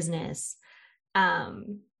run a business.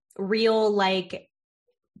 Real like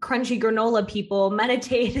crunchy granola people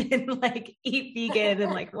meditate and like eat vegan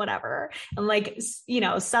and like whatever, and like,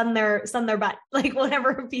 sun their butt, like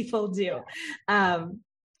whatever people do.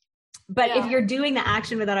 But if you're doing the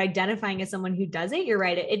action without identifying as someone who does it, you're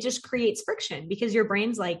right. It just creates friction because your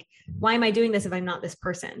brain's like, why am I doing this if I'm not this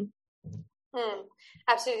person?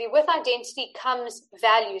 Absolutely. With identity comes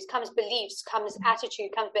values, comes beliefs, comes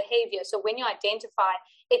attitude, comes behavior. So when you identify,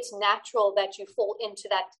 it's natural that you fall into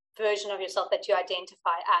that version of yourself that you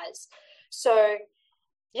identify as. So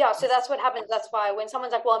that's what happens. That's why when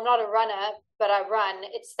someone's like, well, I'm not a runner, but I run,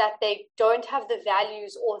 it's that they don't have the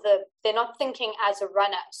values or they're not thinking as a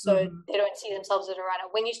runner. So they don't see themselves as a runner.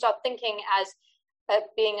 When you start thinking as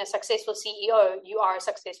being a successful CEO, you are a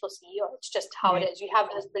successful CEO. It's just how it is. You have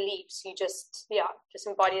those beliefs. You just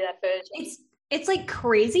embody that version. It's like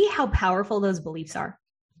crazy how powerful those beliefs are.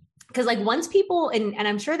 Because like once people, and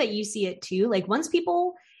I'm sure that you see it too, like once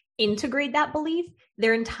people integrate that belief,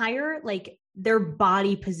 their entire, like their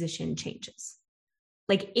body position changes.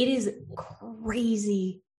 Like it is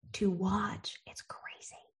crazy to watch. It's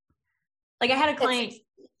crazy. Like I had a client.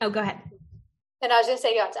 Oh, go ahead. And I was going to say,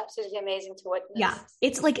 it's absolutely amazing to witness. Yeah.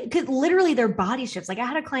 It's like, cause literally their body shifts. Like I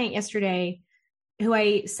had a client yesterday who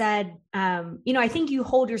I said, I think you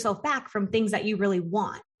hold yourself back from things that you really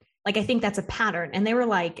want. Like, I think that's a pattern. And they were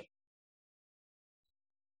like,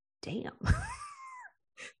 damn.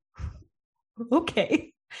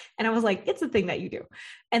 Okay. And I was like, it's a thing that you do.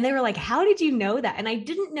 And they were like, how did you know that? And I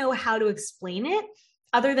didn't know how to explain it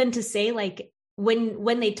other than to say, like,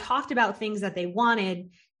 when they talked about things that they wanted,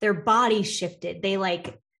 their body shifted. They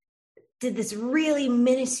like did this really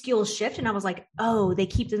minuscule shift. And I was like, oh, they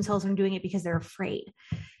keep themselves from doing it because they're afraid.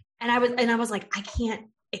 And I was like, I can't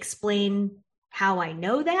explain how I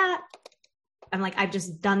know that. I'm like, I've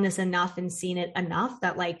just done this enough and seen it enough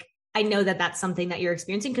that like, I know that that's something that you're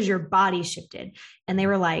experiencing because your body shifted. And they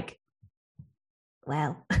were like,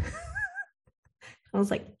 well, I was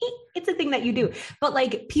like, it's a thing that you do. But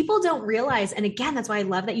like people don't realize. And again, that's why I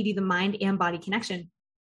love that you do the mind and body connection,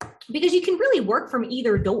 because you can really work from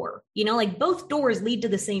either door, like both doors lead to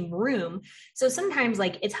the same room. So sometimes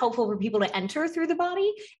like it's helpful for people to enter through the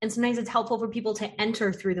body, and sometimes it's helpful for people to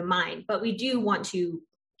enter through the mind. But we do want to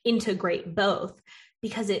integrate both,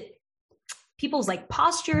 because people's like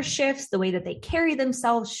posture shifts, the way that they carry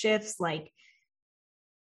themselves shifts. Like,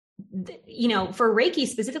 for Reiki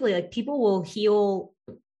specifically, like people will heal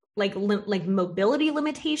like mobility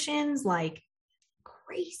limitations, like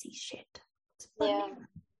crazy shit. Yeah,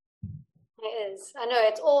 it is. I know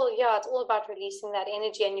it's all about releasing that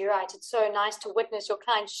energy. And you're right. It's so nice to witness your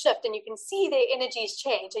clients shift, and you can see their energies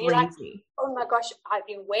change. And you're like, oh my gosh, I've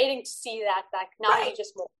been waiting to see that. Like now you're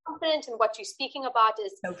just more confident in what you're speaking about.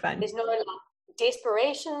 Is so fun. There's no like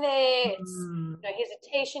desperation there. It's no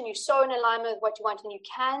hesitation. You're so in alignment with what you want, and you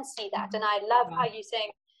can see that. And I love how you're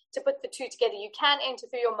saying to put the two together. You can enter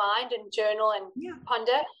through your mind and journal and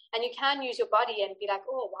ponder, and you can use your body and be like,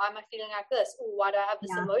 oh, why am I feeling like this? Oh, why do I have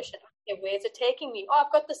this emotion? Okay, where's it taking me? Oh,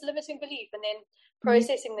 I've got this limiting belief. And then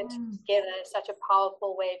processing them together is such a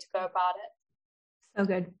powerful way to go about it. So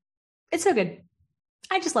good. It's so good.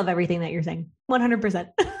 I just love everything that you're saying. 100%.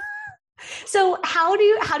 So how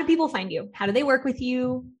do people find you? How do they work with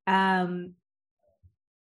you?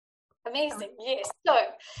 Amazing. Yes. So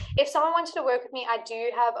if someone wanted to work with me, I do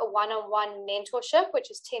have a one-on-one mentorship, which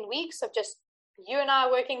is 10 weeks of just you and I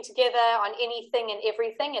working together on anything and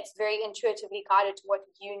everything. It's very intuitively guided to what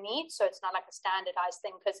you need. So it's not like a standardized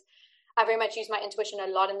thing, because I very much use my intuition a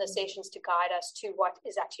lot in the sessions to guide us to what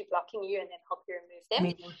is actually blocking you and then help you remove them.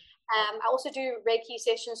 Amazing. I also do Reiki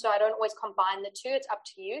sessions, so I don't always combine the two. It's up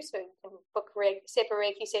to you. So you can book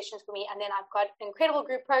separate Reiki sessions for me. And then I've got an incredible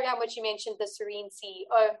group program, which you mentioned, the Serene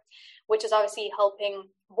CEO, which is obviously helping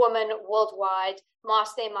women worldwide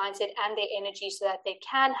master their mindset and their energy so that they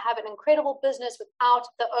can have an incredible business without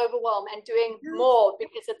the overwhelm and doing more,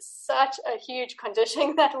 because it's such a huge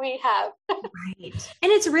conditioning that we have. Right.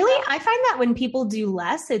 And it's really, I find that when people do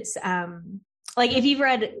less, it's like if you've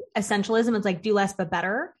read Essentialism, it's like do less but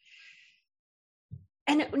better.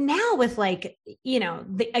 And now with like,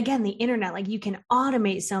 the internet, like you can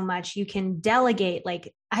automate so much, you can delegate.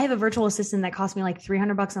 Like I have a virtual assistant that costs me like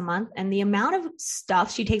 $300 a month. And the amount of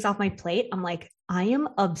stuff she takes off my plate, I'm like, I am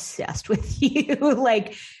obsessed with you.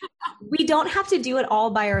 Like we don't have to do it all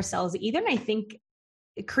by ourselves either. And I think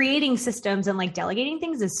creating systems and like delegating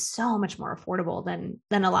things is so much more affordable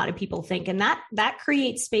than a lot of people think. And that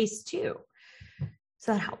creates space too.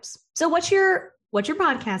 So that helps. So what's your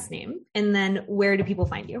podcast name? And then where do people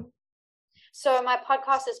find you? So my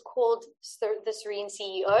podcast is called The Serene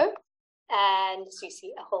CEO. And so you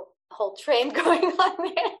see a whole trend going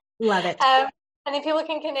on there. Love it. And then people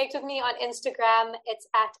can connect with me on Instagram. It's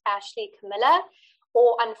at Ashleigh Camilla,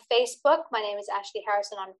 or on Facebook. My name is Ashleigh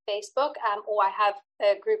Harrison on Facebook. Or I have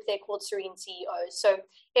a group there called Serene CEOs. So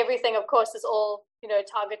everything, of course, is all,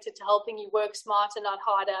 targeted to helping you work smarter, not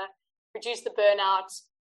harder, reduce the burnout,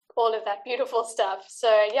 all of that beautiful stuff. So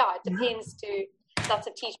yeah, it depends to lots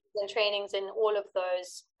of teachings and trainings in all of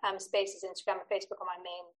those spaces, Instagram and Facebook on my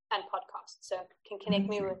main and podcast. So you can connect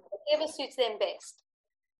me with whatever suits them best.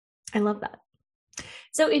 I love that.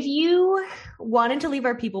 So if you wanted to leave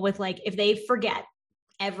our people with like, if they forget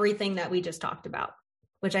everything that we just talked about,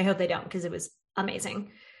 which I hope they don't, because it was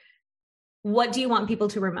amazing, what do you want people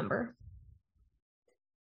to remember?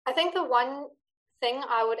 I think the one thing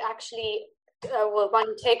I would actually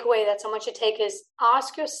one takeaway that someone should take is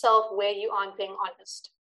ask yourself where you aren't being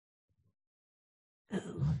honest.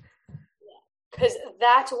 Because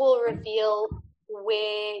that will reveal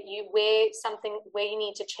where you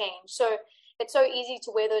need to change. So it's so easy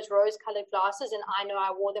to wear those rose-colored glasses, and I know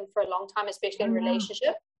I wore them for a long time, especially in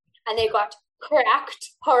relationship, and they got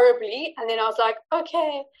cracked horribly. And then I was like,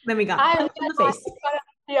 okay, then we got I was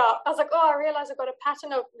like, I realized I've got a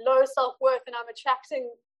pattern of low self-worth, and I'm attracting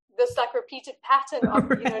this like repeated pattern of not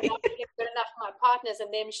being good enough for my partners,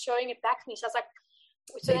 and them showing it back to me. So I was like,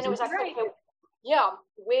 so then it was like, okay,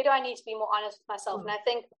 where do I need to be more honest with myself? And I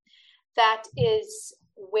think that is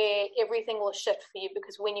where everything will shift for you,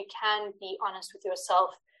 because when you can be honest with yourself,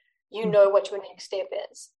 you know what your next step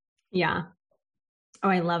is. Yeah. Oh,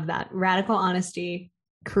 I love that. Radical honesty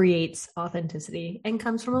creates authenticity and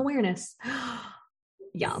comes from awareness.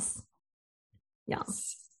 Yes.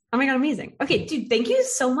 Oh my God, amazing. Okay, dude, thank you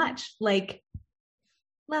so much. Like,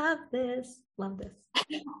 Love this. Love this.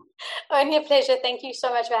 Only a pleasure. Thank you so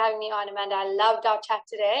much for having me on, Amanda. I loved our chat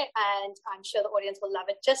today, and I'm sure the audience will love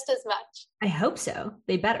it just as much. I hope so.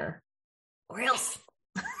 They better, or else.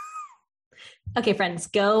 Okay, friends,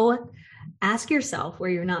 go ask yourself where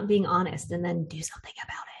you're not being honest and then do something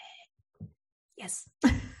about it. Yes.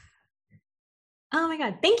 Oh my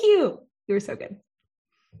God. Thank you. You were so good.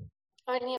 Only